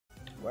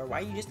Why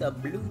are you just a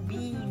blue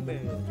bean, bro?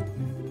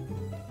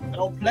 I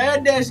don't play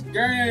this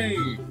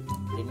game.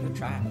 Then you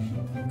trash.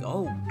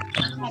 Go.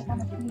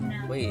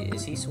 Wait,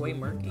 is he Sway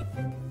Murky?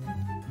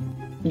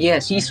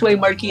 Yes, he's Sway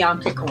Murky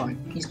on Pickcorn.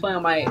 He's playing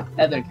on my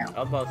other account.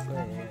 I'm about to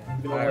say,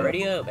 yeah. Alright,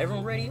 ready up.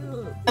 Everyone ready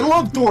up. I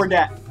love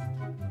DoorDash.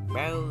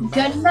 Bro.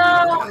 Good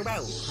enough. Alright,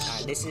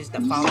 this is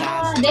the Fall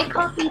Guys. They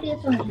copied it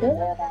from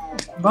good.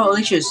 Bro,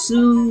 it's your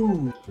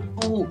suit.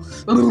 Oh.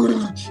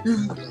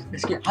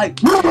 Let's get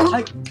hype.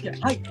 Let's get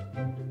hype.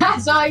 I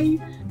saw you.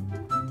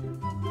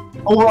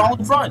 Oh, we're all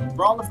in front.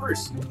 We're all in the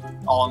first.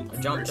 All in the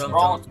Jump, first. jump, We're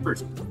all jump. in the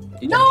first.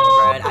 No!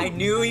 Brad, I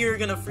knew you were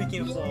gonna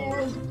freaking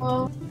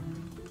fall.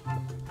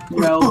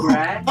 Bro,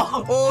 Brad.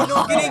 Oh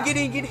no, get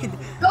in.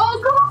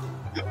 Go, go!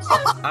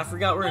 I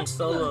forgot we're in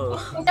solo.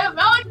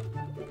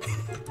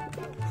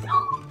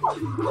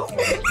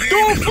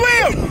 Don't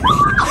flip!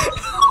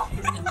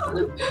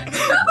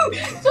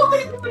 So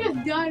many people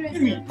just died right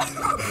there.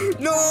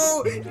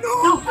 No!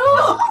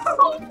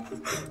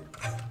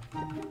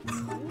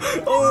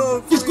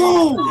 Oh, Let's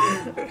go!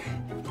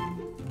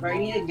 Bro, you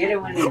need to get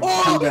it when it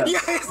Oh, comes up.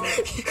 yes!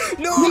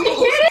 No!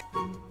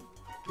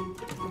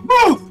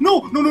 No!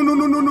 No! I'm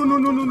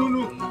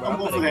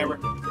going for the hammer.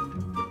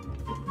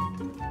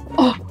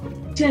 Oh,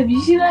 Jeb,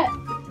 you see that?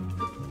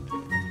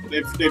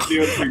 They've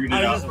figured it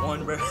I out. just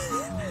won, bro.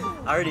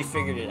 I already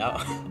figured it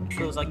out. It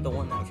was like the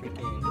one that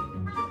freaking...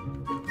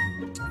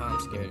 Oh, I'm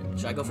scared.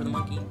 Should I go for the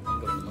monkey? I'll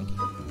go for the monkey.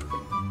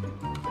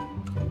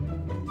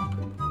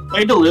 I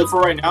need to live for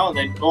right now and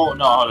then. Oh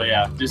no,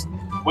 yeah. Just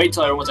wait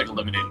till everyone's like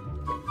eliminated.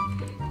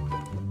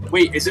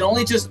 Wait, is it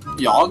only just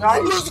y'all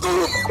guys? Let's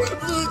go!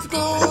 Let's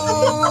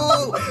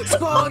go!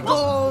 Squad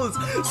goals!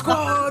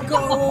 Squad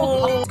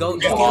goals! Go,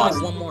 just get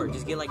like one more.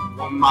 Just get like one.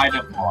 I might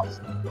have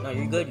lost. No,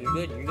 you're good.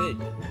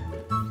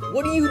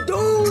 What are you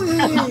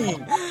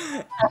doing?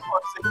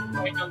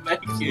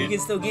 You can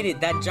still get it.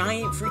 That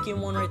giant freaking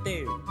one right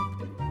there.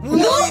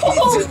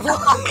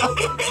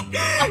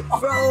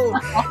 Bro,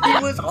 he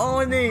was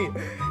on it.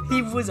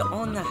 He was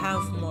on the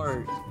half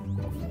mark.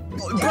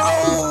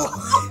 Bro!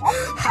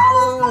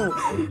 How?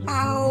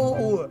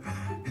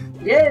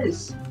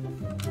 Yes.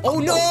 Oh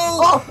no!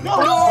 Oh,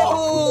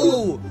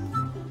 no!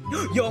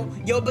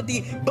 Yo,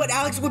 but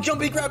Alex will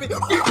jump and grab it.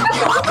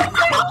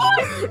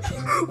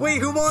 Wait,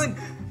 who won?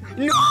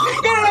 No!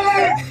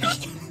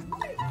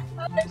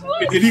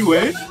 Did he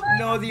win?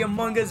 No, the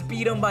Among Us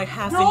beat him by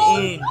half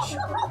an inch.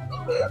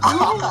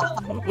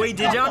 Wait,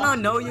 did y'all not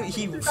know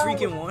he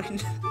freaking won?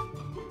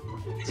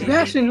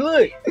 Sebastian,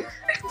 look.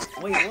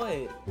 Wait,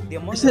 what? The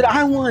Among I Us. said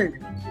I won.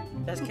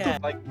 That's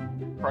cat. Like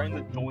trying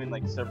to join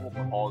like several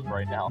calls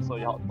right now, so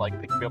y'all like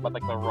pick me up at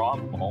like the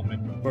wrong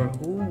moment. Bro,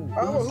 who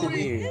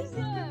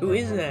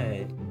is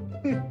that?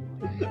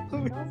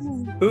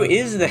 Who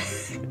is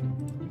that?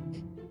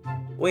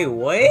 Wait,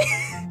 what?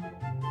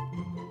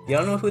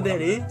 Y'all know who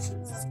that is?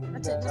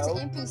 That's an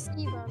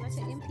NPC, bro. That's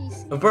an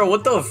NPC. Bro,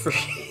 what the frick?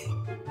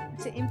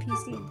 It's an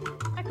NPC.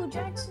 Michael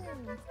Jackson.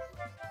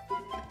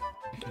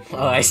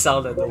 Oh, I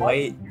saw that. The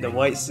white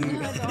suit.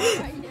 Yeah,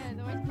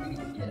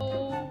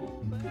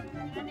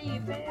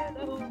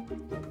 the white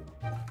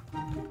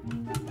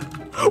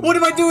What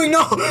am I doing?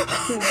 No!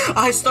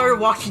 I started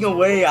walking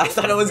away. I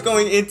thought I was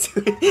going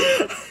into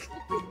it.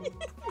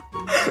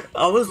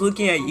 I was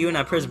looking at you and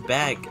I pressed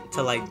back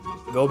to like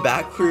go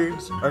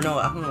backwards. Or no,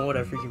 I don't know what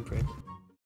I freaking pressed.